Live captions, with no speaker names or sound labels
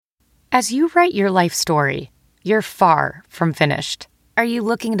As you write your life story, you're far from finished. Are you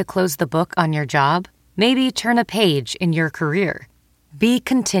looking to close the book on your job? Maybe turn a page in your career? Be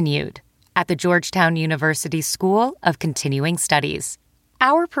continued at the Georgetown University School of Continuing Studies.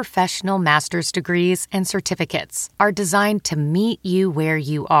 Our professional master's degrees and certificates are designed to meet you where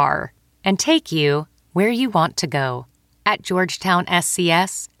you are and take you where you want to go. At Georgetown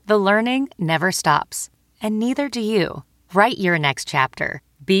SCS, the learning never stops, and neither do you. Write your next chapter.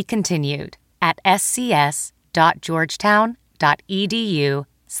 Be continued at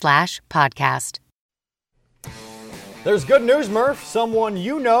scs.georgetown.edu/podcast. There's good news, Murph. Someone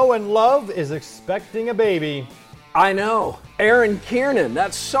you know and love is expecting a baby. I know. Aaron Kiernan.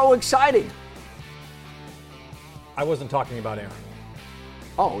 That's so exciting. I wasn't talking about Aaron.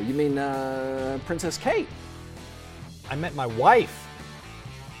 Oh, you mean Princess Kate? I meant my wife.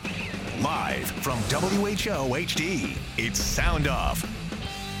 Live from WHO HD, it's Sound Off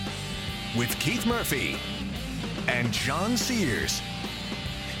with Keith Murphy and John Sears,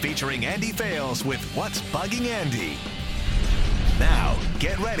 featuring Andy Fales with What's Bugging Andy. Now,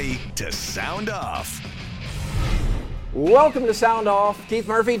 get ready to sound off. Welcome to Sound Off. Keith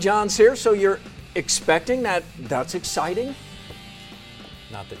Murphy, John Sears. So you're expecting that? That's exciting?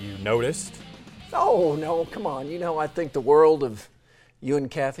 Not that you noticed. Oh, no, come on. You know, I think the world of you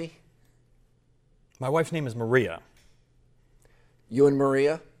and Kathy. My wife's name is Maria. You and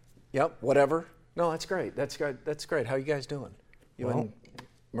Maria? Yep, whatever. No, that's great. That's great. That's great. How are you guys doing? You and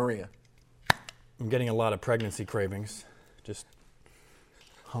Maria. I'm getting a lot of pregnancy cravings. Just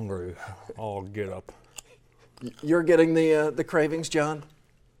hungry. All get up. You're getting the cravings, John?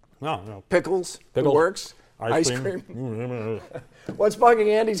 No. Pickles? Pickles. It works? Ice cream? What's Bugging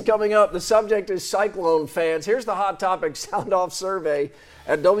Andy's coming up. The subject is Cyclone fans. Here's the Hot Topic Sound Off survey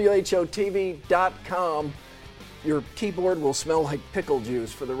at WHOTV.com. Your keyboard will smell like pickle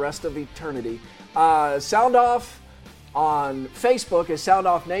juice for the rest of eternity. Sound Off on Facebook is Sound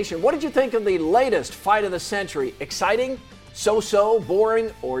Off Nation. What did you think of the latest fight of the century? Exciting, so-so,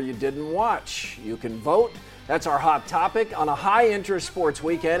 boring, or you didn't watch? You can vote. That's our hot topic on a high-interest sports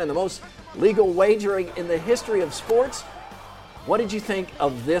weekend and the most legal wagering in the history of sports. What did you think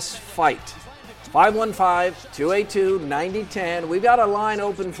of this fight? 515-282-9010. We've got a line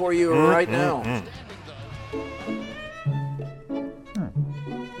open for you right now.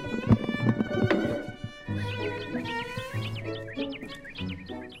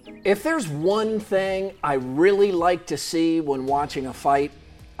 If there's one thing I really like to see when watching a fight,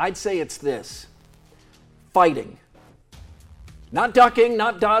 I'd say it's this. Fighting. Not ducking,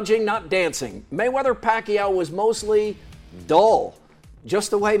 not dodging, not dancing. Mayweather-Pacquiao was mostly dull, just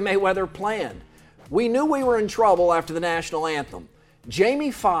the way Mayweather planned. We knew we were in trouble after the national anthem.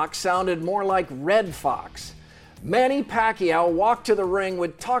 Jamie Foxx sounded more like Red Fox. Manny Pacquiao walked to the ring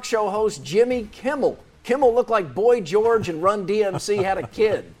with talk show host Jimmy Kimmel. Kimmel looked like Boy George and Run DMC had a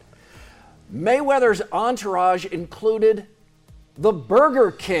kid. Mayweather's entourage included the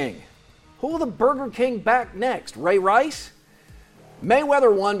Burger King. Who will the Burger King back next? Ray Rice?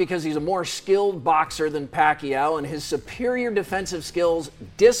 Mayweather won because he's a more skilled boxer than Pacquiao, and his superior defensive skills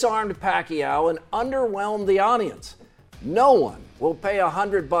disarmed Pacquiao and underwhelmed the audience. No one will pay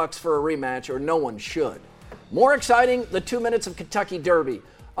 $100 for a rematch, or no one should. More exciting, the 2 minutes of Kentucky Derby.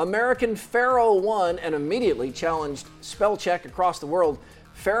 American Pharaoh won and immediately challenged spell check across the world.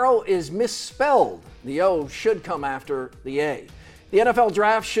 Pharaoh is misspelled. The O should come after the A. The NFL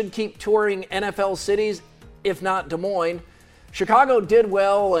draft should keep touring NFL cities, if not Des Moines. Chicago did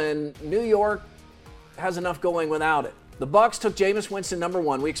well, and New York has enough going without it. The Bucs took Jameis Winston number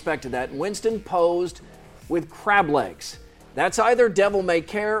 1. We expected that. And Winston posed with crab legs. That's either devil may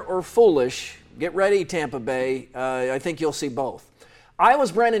care or foolish. Get ready, Tampa Bay. I think you'll see both.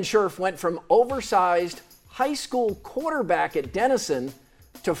 Iowa's Brandon Scherff went from oversized high school quarterback at Denison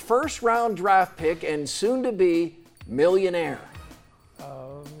to first-round draft pick and soon-to-be millionaire.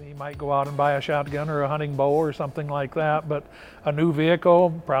 He might go out and buy a shotgun or a hunting bow or something like that, but a new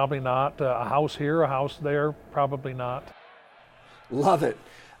vehicle, probably not. A house here, a house there, probably not. Love it.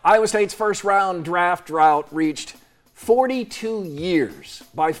 Iowa State's first-round draft drought reached 42 years,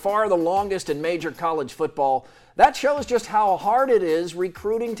 by far the longest in major college football. That shows just how hard it is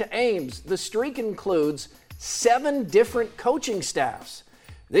recruiting to Ames. The streak includes 7 different coaching staffs.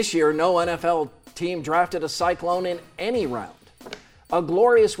 This year, no NFL team drafted a Cyclone in any round. A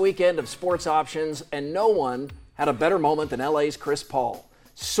glorious weekend of sports options, and no one had a better moment than LA's Chris Paul.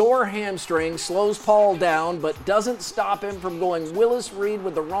 Sore hamstring slows Paul down, but doesn't stop him from going Willis Reed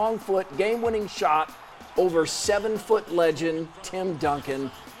with the wrong foot game-winning shot over 7-foot legend Tim Duncan.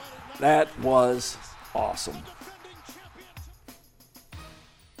 That was awesome.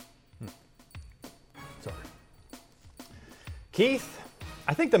 Keith,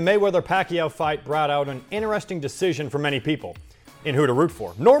 I think the Mayweather-Pacquiao fight brought out an interesting decision for many people in who to root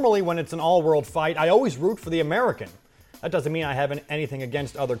for. Normally, when it's an all-world fight, I always root for the American. That doesn't mean I have anything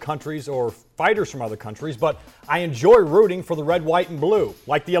against other countries or fighters from other countries, but I enjoy rooting for the red, white, and blue,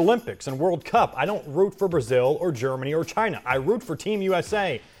 like the Olympics and World Cup. I don't root for Brazil or Germany or China. I root for Team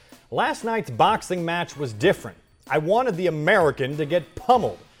USA. Last night's boxing match was different. I wanted the American to get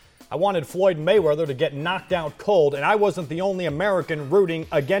pummeled. I wanted Floyd Mayweather to get knocked out cold, and I wasn't the only American rooting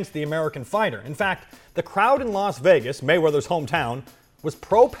against the American fighter. In fact, the crowd in Las Vegas, Mayweather's hometown, was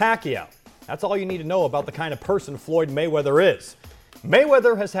pro-Pacquiao. That's all you need to know about the kind of person Floyd Mayweather is.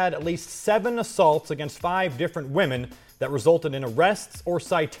 Mayweather has had at least 7 assaults against 5 different women that resulted in arrests or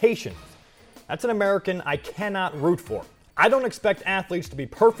citations. That's an American I cannot root for. I don't expect athletes to be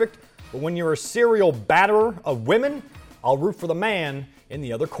perfect, but when you're a serial batterer of women, I'll root for the man in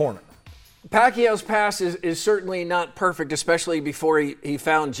the other corner. Pacquiao's past is certainly not perfect, especially before he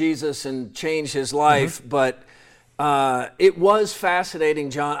found Jesus and changed his life. But it was fascinating,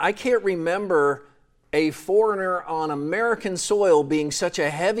 John. I can't remember a foreigner on American soil being such a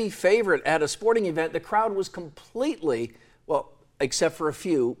heavy favorite at a sporting event. The crowd was completely, well, except for a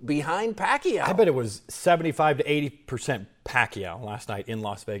few, behind Pacquiao. I bet it was 75 to 80% Pacquiao last night in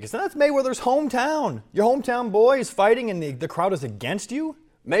Las Vegas. And that's Mayweather's hometown. Your hometown boy is fighting and the crowd is against you?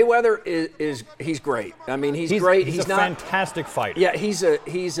 Mayweather he's great. I mean, he's great. He's a fantastic fighter. Yeah, he's a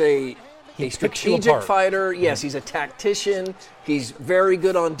strategic fighter. Yes, he's a tactician. He's very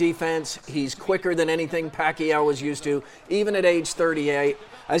good on defense. He's quicker than anything Pacquiao was used to, even at age 38.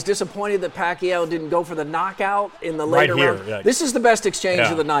 I was disappointed that Pacquiao didn't go for the knockout in the later round. Yeah. This is the best exchange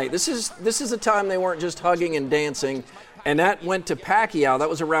of the night. This is a time they weren't just hugging and dancing, and that went to Pacquiao. That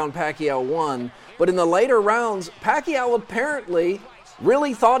was a round Pacquiao won. But in the later rounds, Pacquiao apparently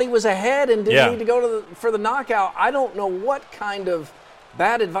really thought he was ahead and didn't need to go for the knockout. I don't know what kind of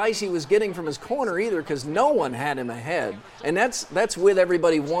bad advice he was getting from his corner either, because no one had him ahead. And that's with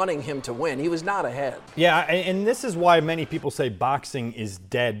everybody wanting him to win. He was not ahead. Yeah, and this is why many people say boxing is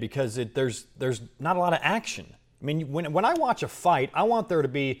dead, because there's not a lot of action. I mean, when I watch a fight, I want there to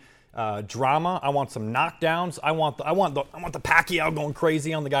be drama. I want some knockdowns. I want the Pacquiao going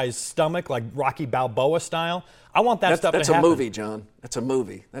crazy on the guy's stomach, like Rocky Balboa style. I want that stuff to happen. That's a movie, John. That's a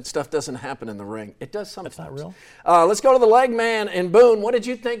movie. That stuff doesn't happen in the ring. It does sometimes. That's not real? Let's go to the leg man in Boone. What did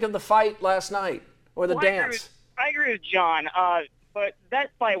you think of the fight last night, or the dance? I agree with John, but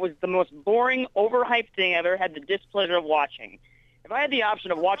that fight was the most boring, overhyped thing I've ever had the displeasure of watching. If I had the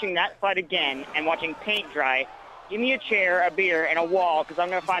option of watching that fight again and watching paint dry, give me a chair, a beer, and a wall, because I'm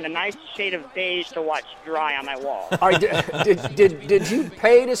going to find a nice shade of beige to watch dry on my wall. All right, did you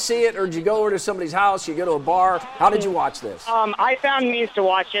pay to see it, or did you go over to somebody's house? You go to a bar? How did you watch this? I found means to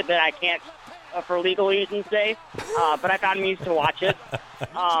watch it that I can't, for legal reasons, say, but I found means to watch it,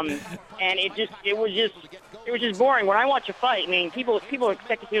 and it was just boring. When I watch a fight, I mean, people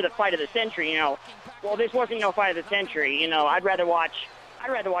expect to see the fight of the century. You know, well, this wasn't no fight of the century. You know, I'd rather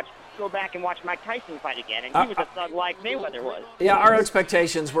go back and watch Mike Tyson fight again, and he was a thug like Mayweather was. Yeah, our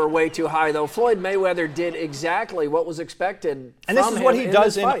expectations were way too high, though. Floyd Mayweather did exactly what was expected and this from is him what he in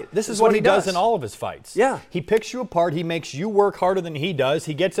does this fight. This is what he does in all of his fights. Yeah. He picks you apart. He makes you work harder than he does.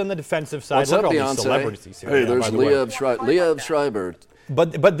 He gets on the defensive side. What's up, Look at all Beyonce? these celebrities here. Hey, there's Liev Schreiber.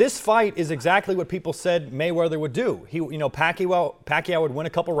 But this fight is exactly what people said Mayweather would do. Pacquiao would win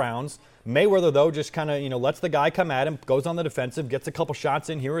a couple rounds. Mayweather, though, just kind of, lets the guy come at him, goes on the defensive, gets a couple shots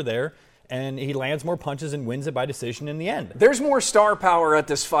in here or there, and he lands more punches and wins it by decision in the end. There's more star power at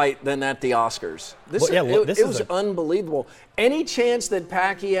this fight than at the Oscars. It was unbelievable. Any chance that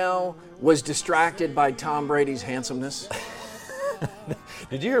Pacquiao was distracted by Tom Brady's handsomeness?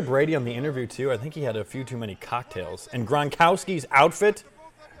 Did you hear Brady on the interview, too? I think he had a few too many cocktails. And Gronkowski's outfit,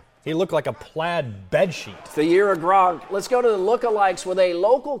 he looked like a plaid bedsheet. It's the year of Gronk. Let's go to the lookalikes with a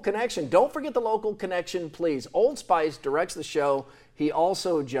local connection. Don't forget the local connection, please. Old Spice directs the show. He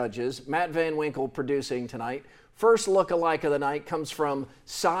also judges. Matt Van Winkle producing tonight. First lookalike of the night comes from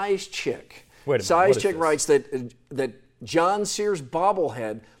Size Chick. Wait a minute, Size Chick writes that John Sears'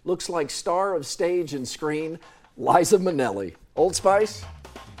 bobblehead looks like star of stage and screen Liza Minnelli. Old Spice?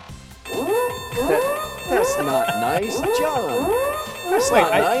 That's not nice. John, that's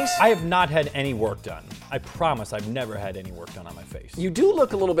not nice. I have not had any work done. I promise I've never had any work done on my face. You do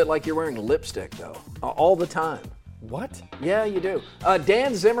look a little bit like you're wearing lipstick, though, all the time. What? Yeah, you do.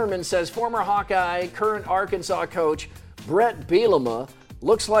 Dan Zimmerman says former Hawkeye, current Arkansas coach Brett Bielema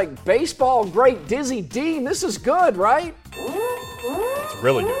looks like baseball great Dizzy Dean. This is good, right? It's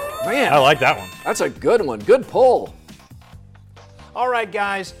really good. Man, I like that one. That's a good one. Good pull. All right,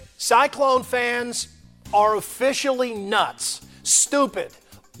 guys. Cyclone fans, are officially nuts, stupid,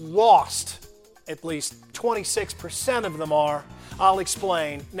 lost. At least 26% of them are. I'll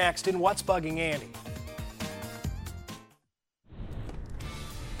explain next in What's Bugging Andy.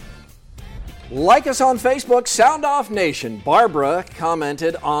 Like us on Facebook, Sound Off Nation. Barbara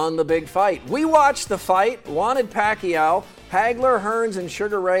commented on the big fight. We watched the fight, wanted Pacquiao. Hagler, Hearns, and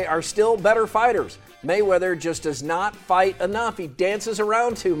Sugar Ray are still better fighters. Mayweather just does not fight enough. He dances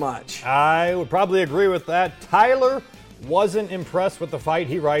around too much. I would probably agree with that. Tyler wasn't impressed with the fight.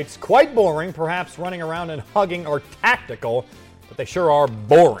 He writes, quite boring, perhaps running around and hugging are tactical, but they sure are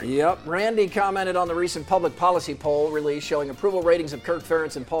boring. Yep. Randy commented on the recent public policy poll release showing approval ratings of Kirk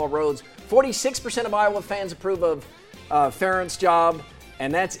Ferentz and Paul Rhoads. 46% of Iowa fans approve of Ferentz' job,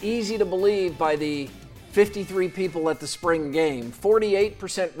 and that's easy to believe by the 53 people at the spring game.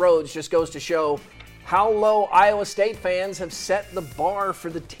 48% Rhoads just goes to show how low Iowa State fans have set the bar for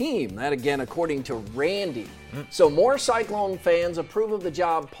the team. That, again, according to Randy. So more Cyclone fans approve of the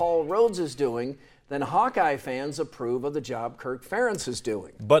job Paul Rhoads is doing than Hawkeye fans approve of the job Kirk Ferentz is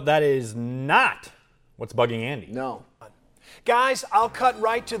doing. But that is not what's bugging Andy. No. Guys, I'll cut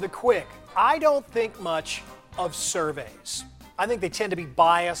right to the quick. I don't think much of surveys. I think they tend to be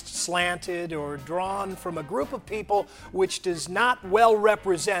biased, slanted, or drawn from a group of people which does not well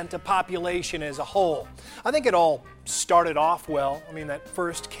represent a population as a whole. I think it all started off well. I mean, that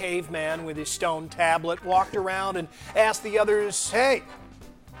first caveman with his stone tablet walked around and asked the others, hey,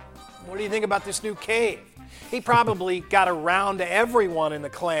 what do you think about this new cave? He probably got around to everyone in the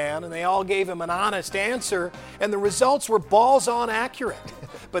clan, and they all gave him an honest answer, and the results were balls-on accurate.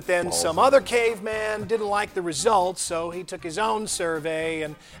 But then some other caveman didn't like the results, so he took his own survey,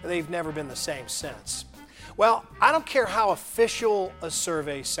 and they've never been the same since. Well, I don't care how official a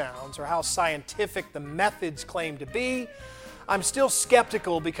survey sounds or how scientific the methods claim to be. I'm still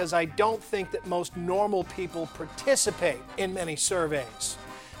skeptical because I don't think that most normal people participate in many surveys.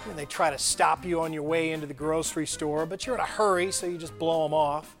 I mean, they try to stop you on your way into the grocery store, but you're in a hurry, so you just blow them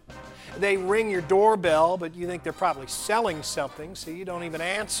off. They ring your doorbell, but you think they're probably selling something, so you don't even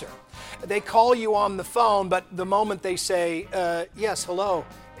answer. They call you on the phone, but the moment they say, yes, hello,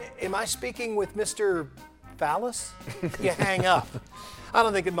 am I speaking with Mr. Phallus? You hang up. I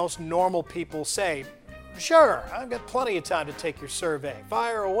don't think that most normal people say, sure, I've got plenty of time to take your survey.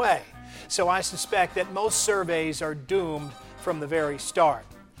 Fire away. So I suspect that most surveys are doomed from the very start.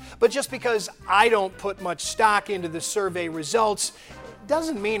 But just because I don't put much stock into the survey results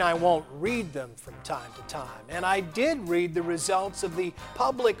doesn't mean I won't read them from time to time. And I did read the results of the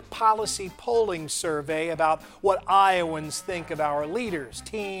public policy polling survey about what Iowans think of our leaders,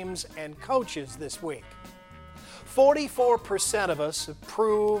 teams, and coaches this week. 44% of us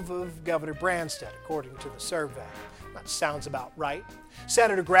approve of Governor Branstad, according to the survey. That sounds about right.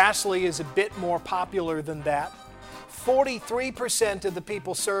 Senator Grassley is a bit more popular than that. 43% of the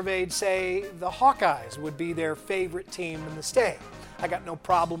people surveyed say the Hawkeyes would be their favorite team in the state. I got no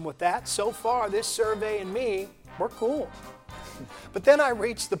problem with that. So far, this survey and me, we're cool. But then I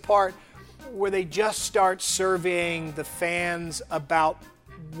reached the part where they just start surveying the fans about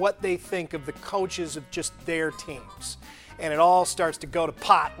what they think of the coaches of just their teams. And it all starts to go to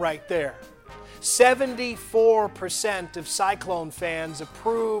pot right there. 74% of Cyclone fans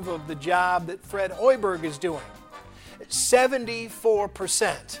approve of the job that Fred Hoiberg is doing.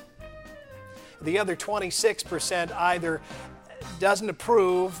 74%. The other 26% either doesn't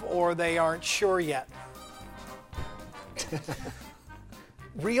approve or they aren't sure yet.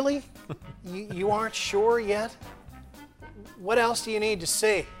 Really? You aren't sure yet? What else do you need to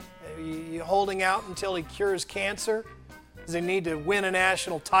see? Are you holding out until he cures cancer? Does he need to win a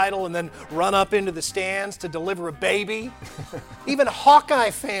national title and then run up into the stands to deliver a baby? Even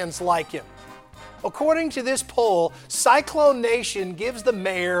Hawkeye fans like him. According to this poll, Cyclone Nation gives the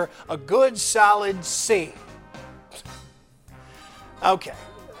mayor a good solid C. Okay,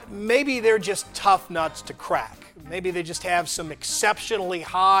 maybe they're just tough nuts to crack. Maybe they just have some exceptionally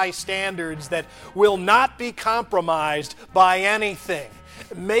high standards that will not be compromised by anything.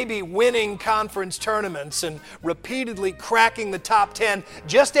 Maybe winning conference tournaments and repeatedly cracking the top 10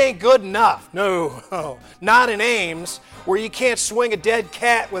 just ain't good enough. No, not in Ames, where you can't swing a dead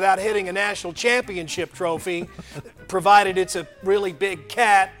cat without hitting a national championship trophy, provided it's a really big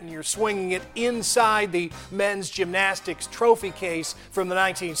cat and you're swinging it inside the men's gymnastics trophy case from the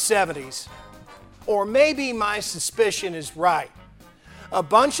 1970s. Or maybe my suspicion is right. A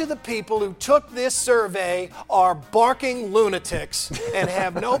bunch of the people who took this survey are barking lunatics and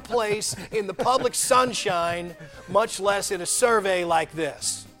have no place in the public sunshine, much less in a survey like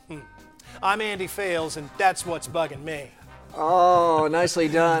this. I'm Andy Fales, and that's what's bugging me. Oh, nicely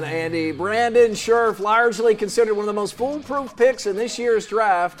done, Andy. Brandon Scherf, largely considered one of the most foolproof picks in this year's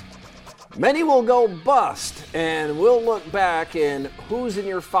draft. Many will go bust, and we'll look back in Who's in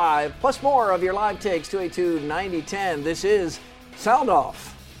Your 5, plus more of your live takes, 282-9010. This is Sound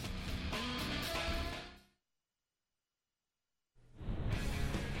Off.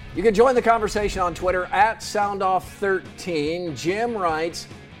 You can join the conversation on Twitter at SoundOff13. Jim writes,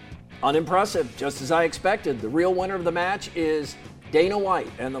 unimpressive, just as I expected. The real winner of the match is Dana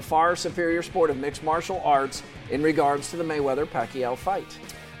White and the far superior sport of mixed martial arts in regards to the Mayweather-Pacquiao fight.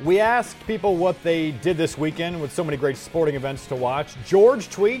 We asked people what they did this weekend with so many great sporting events to watch. George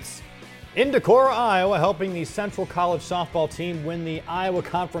tweets, in Decorah, Iowa, helping the Central College softball team win the Iowa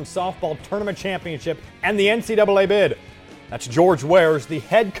Conference Softball Tournament Championship and the NCAA bid. That's George Wares, the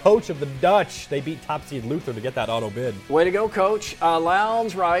head coach of the Dutch. They beat top seed Luther to get that auto bid. Way to go, Coach.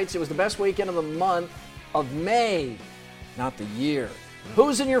 Lowndes writes, it was the best weekend of the month of May, not the year.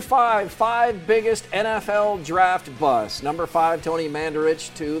 Who's in your 5 biggest NFL draft busts? Number 5, Tony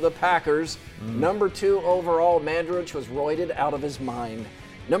Mandarich to the Packers. Number 2 overall, Mandarich was roided out of his mind.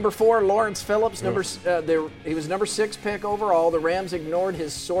 Number 4, Lawrence Phillips. He was number 6 pick overall. The Rams ignored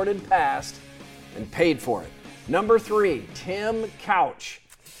his sordid past and paid for it. Number 3, Tim Couch.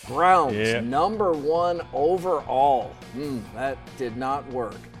 Browns, number 1 overall. That did not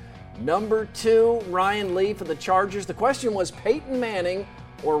work. Number 2, Ryan Leaf of the Chargers. The question was Peyton Manning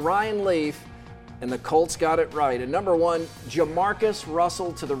or Ryan Leaf, and the Colts got it right. And number 1, Jamarcus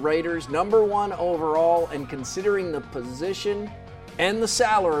Russell to the Raiders. Number 1 overall, and considering the position and the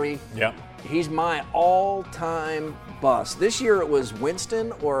salary, he's my all-time bust. This year it was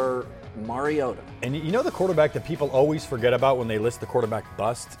Winston or Mariota. And you know the quarterback that people always forget about when they list the quarterback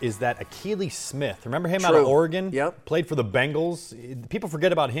bust is that Akili Smith. Remember him out of Oregon? Yep. Played for the Bengals. People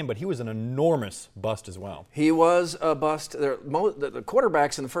forget about him, but he was an enormous bust as well. He was a bust. The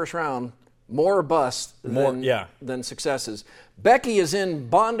quarterbacks in the first round, more busts than successes. Becky is in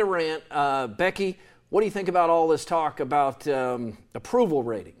Bondurant. Becky, what do you think about all this talk about approval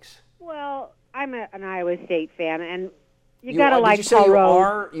ratings? Well, I'm an Iowa State fan, and you got to like Paul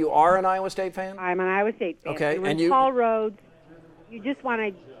Rhoads. Did you say you are an Iowa State fan? I'm an Iowa State fan. Okay, and Paul Rhoads, you just want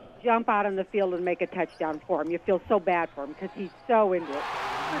to jump out on the field and make a touchdown for him. You feel so bad for him because he's so into it.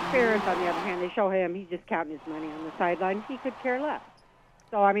 His parents, on the other hand, they show him he's just counting his money on the sideline. He could care less.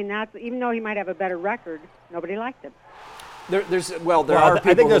 So, I mean, that's even though he might have a better record, nobody liked him. There are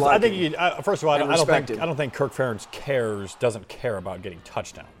people who like him. First of all, I don't think Kirk Ferentz doesn't care about getting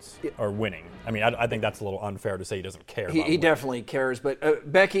touchdowns or winning. I mean, I think that's a little unfair to say he doesn't care. He definitely cares.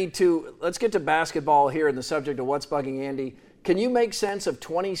 But Becky, let's get to basketball here and the subject of what's bugging Andy. Can you make sense of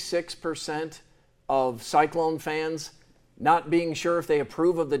 26% of Cyclone fans not being sure if they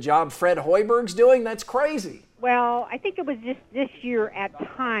approve of the job Fred Hoiberg's doing? That's crazy. Well, I think it was just this year at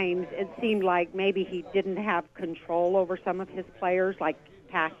times it seemed like maybe he didn't have control over some of his players like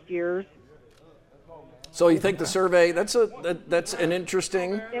past years. So you think the survey, that's an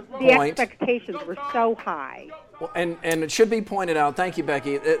interesting point. The expectations were so high. Well, and it should be pointed out, thank you,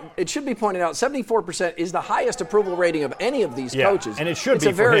 Becky, it should be pointed out 74% is the highest approval rating of any of these coaches. And it's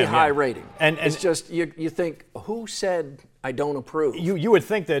a very high rating. And it's just, you think, who said I don't approve? You would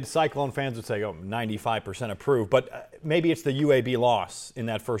think that Cyclone fans would say, 95% approve, but maybe it's the UAB loss in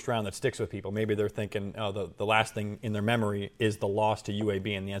that first round that sticks with people. Maybe they're thinking the last thing in their memory is the loss to UAB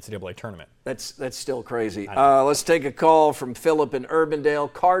in the NCAA tournament. That's still crazy. Let's take a call from Philip in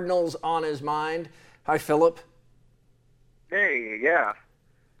Urbandale. Cardinals on his mind. Hi, Philip. Hey, yeah.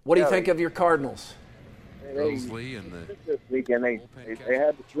 What do you think of your Cardinals? This weekend, they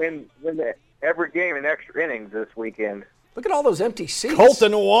had to win every game in extra innings this weekend. Look at all those empty seats.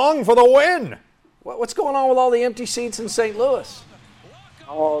 Colton Wong for the win. What's going on with all the empty seats in St. Louis?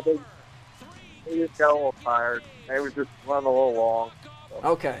 Oh, they just got a little tired. They were just running a little long. So.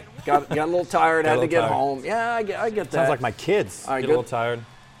 Okay. Got a little tired, had to get home. Yeah, I get that. Sounds like my kids. Get a little tired.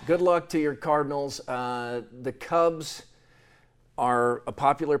 Good luck to your Cardinals. The Cubs are a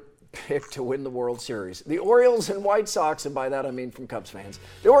popular pick to win the World Series. The Orioles and White Sox, and by that I mean from Cubs fans,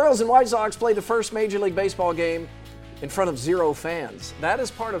 the Orioles and White Sox played the first Major League Baseball game in front of 0 fans. That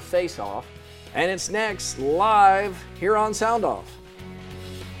is part of Face Off, and it's next live here on Sound Off.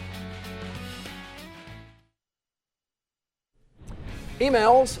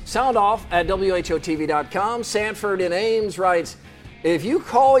 Emails, soundoff@whotv.com. Sanford in Ames writes, if you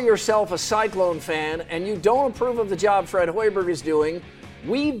call yourself a Cyclone fan and you don't approve of the job Fred Hoiberg is doing,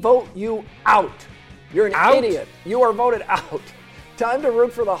 we vote you out. You're an idiot. You are voted out. Time to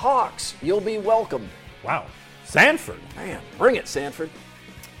root for the Hawks. You'll be welcomed. Wow. Sanford. Man, bring it, Sanford.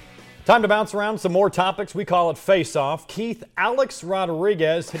 Time to bounce around some more topics. We call it Face Off. Keith, Alex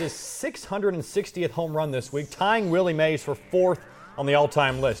Rodriguez hit his 660th home run this week, tying Willie Mays for 4th on the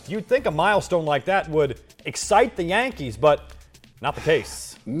all-time list. You'd think a milestone like that would excite the Yankees, but not the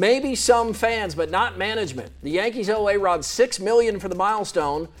case. Maybe some fans, but not management. The Yankees owe A-Rod $6 million for the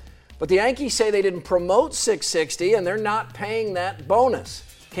milestone, but the Yankees say they didn't promote 660, and they're not paying that bonus.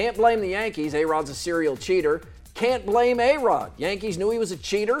 Can't blame the Yankees. A-Rod's a serial cheater. Can't blame A-Rod. Yankees knew he was a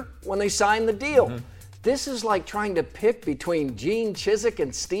cheater when they signed the deal. Mm-hmm. This is like trying to pick between Gene Chizik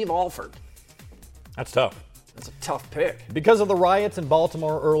and Steve Alford. That's tough. That's a tough pick. Because of the riots in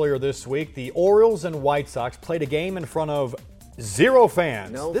Baltimore earlier this week, the Orioles and White Sox played a game in front of 0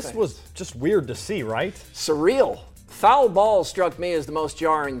 fans. This was just weird to see, right? Surreal. Foul ball struck me as the most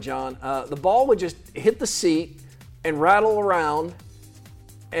jarring, John. The ball would just hit the seat and rattle around,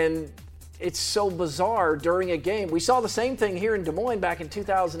 and it's so bizarre during a game. We saw the same thing here in Des Moines back in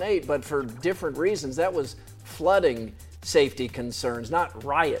 2008, but for different reasons. That was flooding safety concerns, not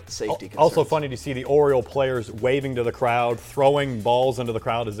riot safety concerns. Also funny to see the Oriole players waving to the crowd, throwing balls into the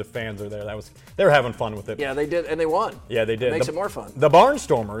crowd as if fans are there. They're having fun with it. Yeah, they did, and they won. Yeah, they did. It makes it more fun. The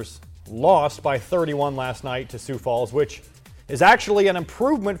Barnstormers lost by 31 last night to Sioux Falls, which is actually an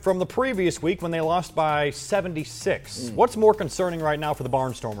improvement from the previous week when they lost by 76. What's more concerning right now for the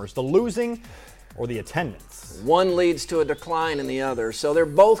Barnstormers, the losing or the attendance? One leads to a decline in the other, so they're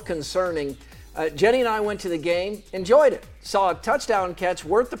both concerning. Jenny and I went to the game, enjoyed it. Saw a touchdown catch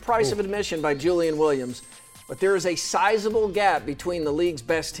worth the price of admission by Julian Williams. But there is a sizable gap between the league's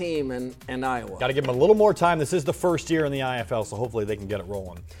best team and Iowa. Got to give them a little more time. This is the first year in the IFL, so hopefully they can get it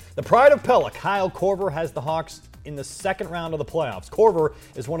rolling. The pride of Pella, Kyle Korver, has the Hawks in the second round of the playoffs. Korver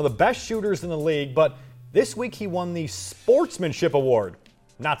is one of the best shooters in the league, but this week he won the Sportsmanship Award.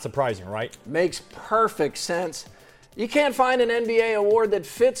 Not surprising, right? Makes perfect sense. You can't find an NBA award that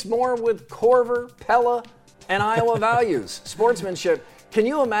fits more with Korver, Pella, and Iowa values. Sportsmanship. Can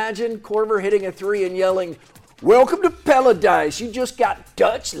you imagine Korver hitting a three and yelling, "Welcome to Paradise, you just got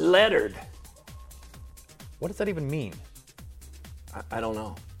Dutch lettered"? What does that even mean? I don't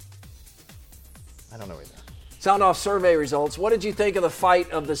know. I don't know either. Sound off survey results. What did you think of the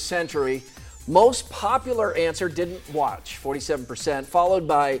fight of the century? Most popular answer, didn't watch, 47%, followed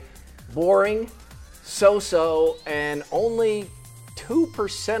by boring, so-so, and only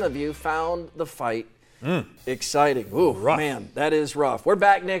 2% of you found the fight exciting. Ooh, rough. Man, that is rough. We're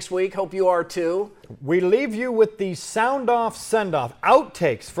back next week. Hope you are too. We leave you with the Sound Off Send-Off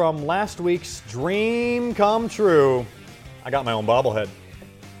outtakes from last week's Dream Come True. I got my own bobblehead.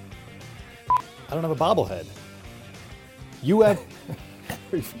 I don't have a bobblehead. You have...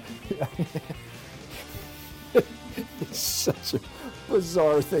 It's such a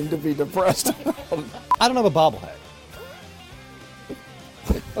bizarre thing to be depressed about. I don't have a bobblehead.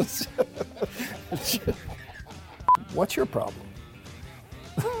 What's your problem?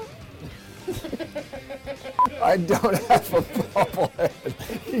 I don't have a bobblehead.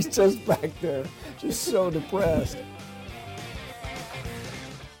 He's just back there, just so depressed.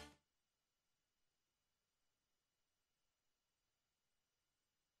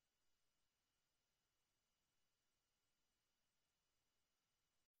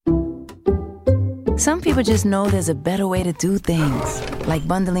 Some people just know there's a better way to do things, like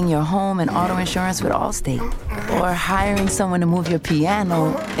bundling your home and auto insurance with Allstate, or hiring someone to move your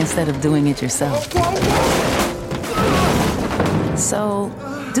piano instead of doing it yourself. So,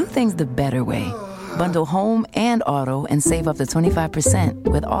 do things the better way. Bundle home and auto and save up to 25%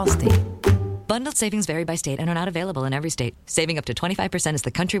 with Allstate. Bundled savings vary by state and are not available in every state. Saving up to 25% is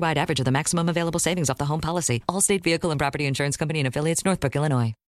the countrywide average of the maximum available savings off the home policy. Allstate Vehicle and Property Insurance Company and affiliates, Northbrook, Illinois.